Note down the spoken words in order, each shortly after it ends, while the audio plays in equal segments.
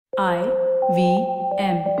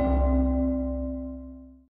IVM.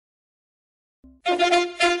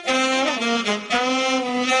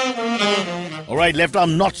 All right, Left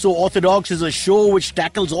Arm Not So Orthodox is a show which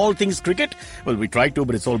tackles all things cricket. Well, we try to,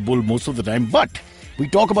 but it's all bull most of the time. But we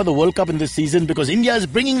talk about the World Cup in this season because India is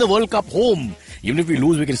bringing the World Cup home. Even if we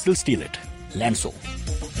lose, we can still steal it. Lanso.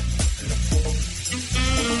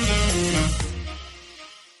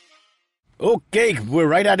 Okay, we're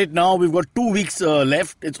right at it now. We've got 2 weeks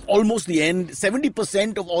left. It's almost the end.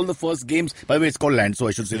 70% of all the first games. By the way, it's called Lanso.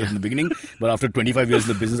 I should say that in the beginning. But after 25 years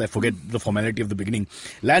in the business, I forget the formality of the beginning.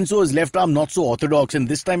 Lanso is Left Arm Not So Orthodox. And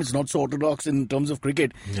this time it's not so orthodox in terms of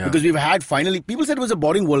cricket. Yeah. Because we've had finally... People said it was a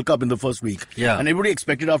boring World Cup in the first week. Yeah. And everybody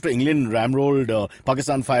expected after England ramrolled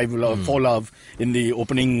Pakistan 4-love in the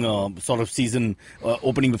opening sort of season,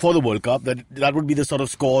 opening before the World Cup, that would be the sort of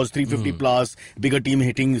scores, 350 plus, bigger team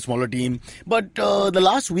hitting smaller team. But the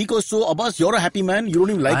last week or so, Abbas, you're a happy man. You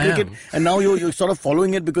don't even like cricket. And now you're sort of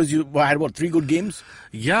following it because you had, 3 good games?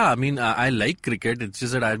 Yeah, I mean, I like cricket. It's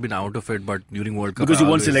just that I've been out of it, but during World Cup... Because you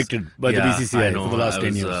weren't selected by the BCCI for the last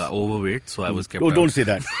 10 years. I was overweight, so I was kept out. Don't say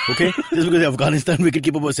that, okay? Just because the Afghanistan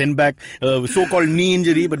wicketkeeper was sent back, so-called knee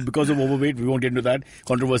injury, but because of overweight, we won't get into that.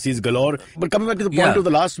 Controversies galore. But coming back to the point of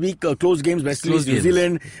the last week, close games, West Indies, New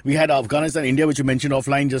Zealand. We had Afghanistan, India, which you mentioned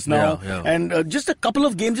offline just now. And just a couple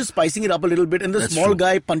of games just spicing it up a little bit, and the small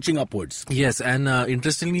guy punching upwards. Yes, and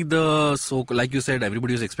interestingly, like you said,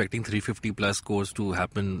 everybody was expecting 350 plus scores to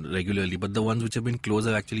happen regularly, but the ones which have been close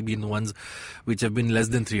have actually been the ones which have been less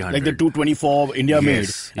than 300. Like the 224 India made,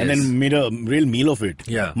 and then made a real meal of it.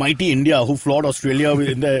 Yeah. Mighty India, who floored Australia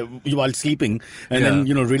while sleeping, and then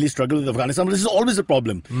really struggled with Afghanistan. But this is always a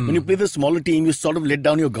problem. When you play the smaller team, you sort of let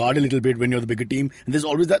down your guard a little bit when you're the bigger team. And there's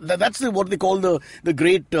always that's what they call the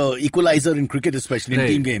great equalizer in cricket, especially in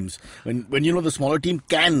team games. When the smaller team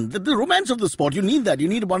can. The romance of the sport, you need that. You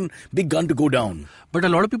need one big gun to go down. But a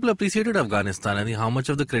lot of people appreciated Afghanistan. I think how much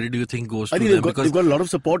of the credit do you think goes to them? They've got a lot of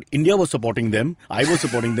support. India was supporting them. I was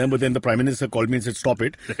supporting them. But then the Prime Minister called me and said, stop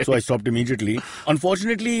it. So I stopped immediately.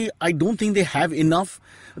 Unfortunately, I don't think they have enough.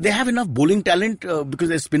 They have enough bowling talent because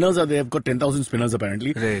their spinners they've got 10,000 spinners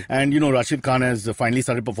apparently. Right. And, Rashid Khan has finally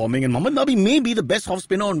started performing. And Mohammad Nabi may be the best off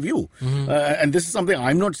spinner on view. And this is something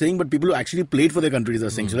I'm not saying, but people who actually played for their countries are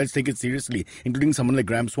saying. So let's take it seriously, including someone like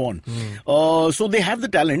Graham Swan. So they have the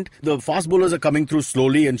talent. The fast bowlers are coming through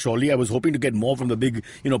slowly and surely. I was hoping to get more from the big,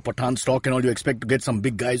 Pathan stock and all. You expect to get some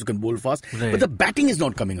big guys who can bowl fast. Right. But the batting is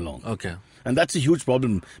not coming along. Okay. And that's a huge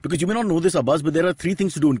problem. Because you may not know this, Abbas, but there are 3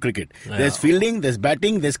 things to do in cricket. Yeah. There's fielding, there's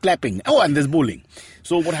batting, there's clapping. Oh, and there's bowling.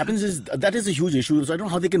 So what happens is, that is a huge issue. So I don't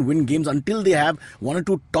know how they can win games until they have 1 or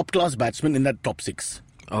 2 top-class batsmen in that top 6.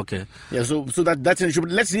 Okay. Yeah, so that's an issue.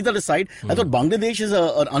 But let's leave that aside. I thought Bangladesh is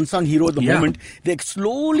an unsung hero at the moment. They're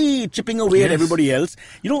slowly chipping away at everybody else.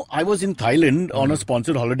 I was in Thailand on a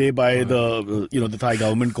sponsored holiday by the Thai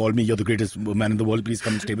government called me, you're the greatest man in the world, please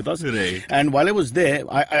come and stay with us. Right. And while I was there,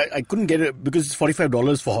 I couldn't get it because it's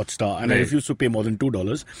 $45 for Hotstar and I refused to pay more than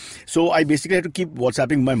 $2. So I basically had to keep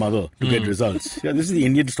WhatsApping my mother to get results. Yeah, this is the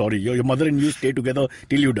Indian story. Your mother and you stay together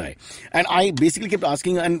till you die. And I basically kept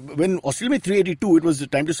asking, and when Australia made 382, it was the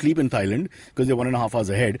time to sleep in Thailand because they're 1.5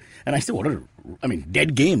 hours ahead. And I said,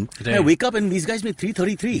 dead game. Right. And I wake up and these guys made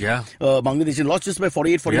 333. Yeah. Bangladesh lost just by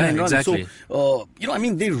 48, 49 runs. Exactly. So,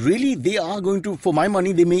 they are going to, for my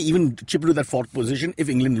money, they may even chip into that 4th position if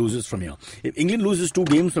England loses from here. If England loses 2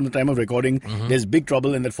 games from the time of recording, there's big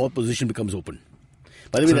trouble and that 4th position becomes open.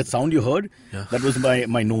 By the way, that sound you heard, that was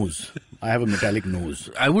my nose. I have a metallic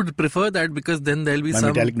nose. I would prefer that because then there'll be some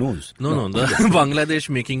metallic nose. No, the Bangladesh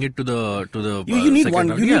making it to the. You need one.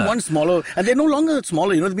 You need one smaller, and they're no longer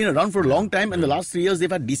smaller. They've been around for a long time, and the last 3 years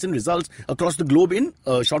they've had decent results across the globe in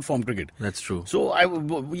short form cricket. That's true. So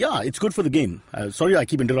it's good for the game. Sorry, I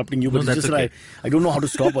keep interrupting you, but it's just okay. I don't know how to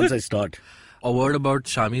stop once I start. A word about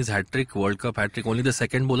Shami's hat-trick, World Cup hat-trick. Only the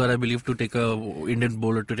second bowler, I believe, Indian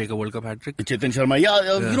bowler to take a World Cup hat-trick. Chetan Sharma.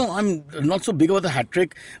 I'm not so big about the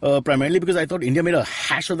hat-trick, primarily because I thought India made a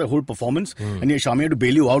hash of their whole performance. And Shami had to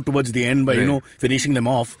bail you out towards the end by, finishing them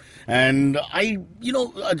off. And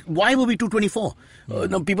why were we 224?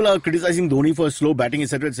 Now people are criticizing Dhoni for slow batting,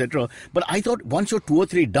 etc., etc. But I thought once you're 2 or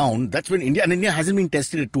 3 down, that's when India hasn't been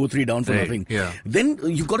tested at 2 or 3 down for nothing. Yeah. Then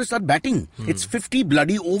you've got to start batting. It's 50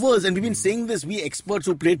 bloody overs, and we've been saying this. We experts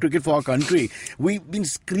who play cricket for our country, we've been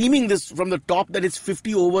screaming this from the top that it's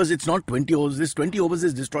 50 overs, it's not 20 overs. This 20 overs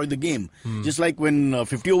has destroyed the game. Just like when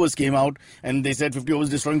 50 overs came out and they said 50 overs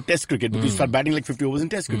destroying Test cricket because you start batting like 50 overs in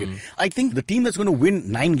Test cricket. I think the team that's going to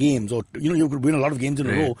win 9 games, or you could win a lot of games in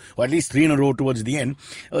a row, or at least 3 in a row towards the end,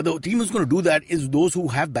 the team who's going to do that is those who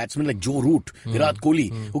have batsmen like Joe Root, Virat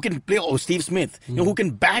Kohli, who can play, or Steve Smith, who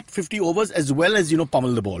can bat 50 overs as well as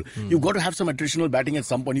pummel the ball. You've got to have some attritional batting at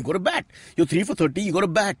some point. You've got to bat. You're 3 for 30. You got to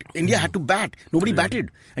bat. India had to bat. Nobody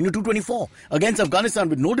batted, and you're 224 against Afghanistan.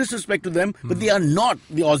 With no disrespect to them, but they are not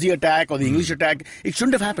the Aussie attack or the English attack. It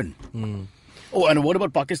shouldn't have happened. Oh, and what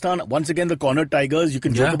about Pakistan? Once again, the cornered Tigers. You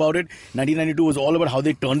can joke about it. 1992 was all about how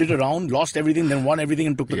they turned it around, lost everything, then won everything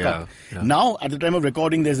and took the cup. Now, at the time of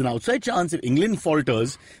recording, there's an outside chance if England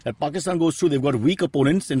falters, that Pakistan goes through. They've got weak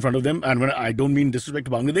opponents in front of them. And when I don't mean disrespect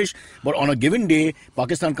to Bangladesh, but on a given day,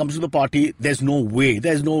 Pakistan comes to the party. There's no way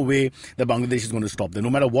that Bangladesh is going to stop them, no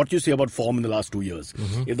matter what you say about form in the last 2 years.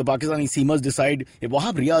 If the Pakistani seamers decide, if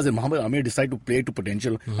Wahab Riaz and Mohammad Amir decide to play to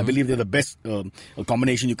potential, I believe they're the best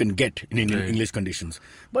combination you can get in English conditions.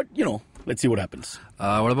 But, let's see what happens.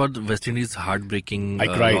 What about West Indies' heartbreaking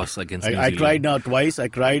loss against New I Zealand? cried now twice. I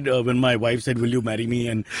cried when my wife said, "Will you marry me?"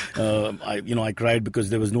 And I cried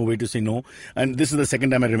because there was no way to say no. And this is the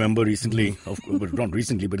second time I remember recently, but not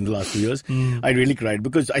recently, but in the last 2 years, I really cried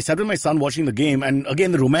because I sat with my son watching the game, and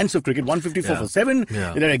again the romance of cricket, 154 for 7.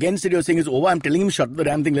 Then again, you're saying it's over. I'm telling him, shut the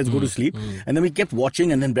damn thing, let's go to sleep. And then we kept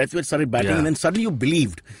watching, and then Brathwaite started batting, and then suddenly you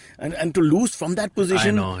believed, and to lose from that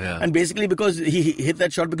position, and basically because he hit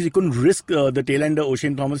that shot because he couldn't risk the tail-ender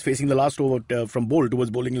O'Shane Thomas facing the last over from Bolt, who was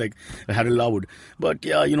bowling like Harold Larwood. But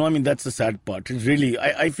that's the sad part. It's really,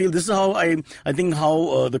 I feel this is how I think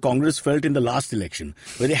how the Congress felt in the last election,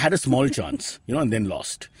 where they had a small chance, and then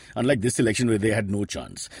lost. Unlike this election where they had no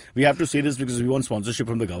chance. We have to say this because we want sponsorship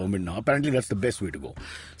from the government now. Apparently that's the best way to go.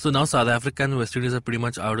 So now South Africa and West Indies are pretty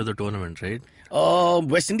much out of the tournament, right?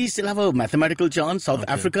 West Indies still have a mathematical chance. South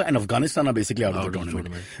Africa and Afghanistan are basically out of the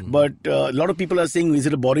tournament. But a lot of people are saying, is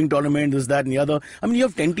it a boring tournament, this, that and the other? I mean, you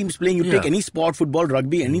have 10 teams playing. You take any sport, football,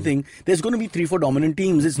 rugby, anything. There's going to be 3-4 dominant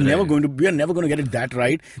teams. It's never going to, we are never going to get it that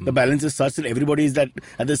right. The balance is such that everybody is at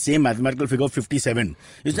the same mathematical figure of 57.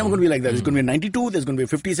 It's never going to be like that. It's going to be a 92, there's going to be a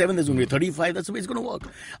 57, there's going to be a 35. That's the way it's going to work.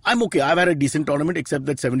 I'm okay. I've had a decent tournament, except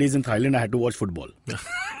that 7 days in Thailand, I had to watch football.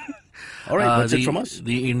 All right, that's it from us.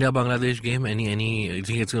 The India-Bangladesh game, you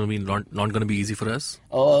think it's going to be not going to be easy for us?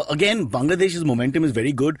 Again, Bangladesh's momentum is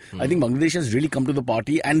very good. I think Bangladesh has really come to the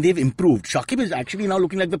party and they've improved. Shakib is actually now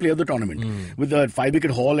looking like the player of the tournament with the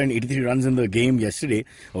 5-wicket haul and 83 runs in the game yesterday,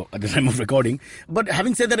 at the time of recording. But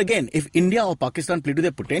having said that, again, if India or Pakistan play to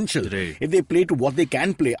their potential, if they play to what they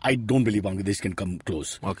can play, I don't believe Bangladesh can come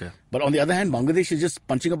close. Okay. But on the other hand, Bangladesh is just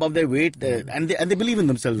punching above their weight, and they believe in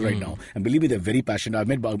themselves right now. And believe me, they're very passionate.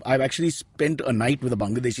 I've actually spent a night with a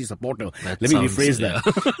Bangladeshi supporter. Let me rephrase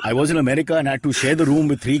that. I was in America and I had to share the room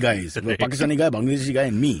with 3 guys: a Pakistani guy, Bangladeshi guy,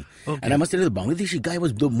 and me. And I must tell you, the Bangladeshi guy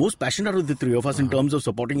was the most passionate out of the 3 of us in terms of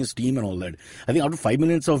supporting his team and all that. I think out of 5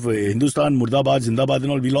 minutes of Hindustan, Murdabad, Zindabad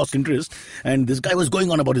and all, we lost interest. And this guy was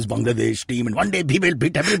going on about his Bangladesh team, and one day he will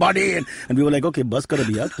beat everybody. And we were like, okay, bas kar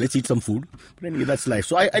abhi yaar, let's eat some food. But anyway, that's life.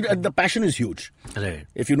 So the passion is huge. Right.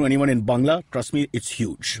 If you know anyone in Bangla, trust me, it's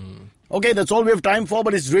huge. Okay, that's all we have time for,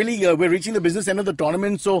 but it's really, we're reaching the business end of the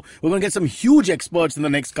tournament, so we're going to get some huge experts in the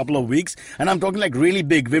next couple of weeks. And I'm talking like really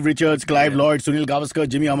big. Viv Richards, Clive Lloyd, Sunil Gavaskar,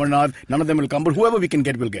 Jimmy Amarnath. None of them will come, but whoever we can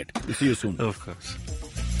get, we'll get. We'll see you soon. Of course.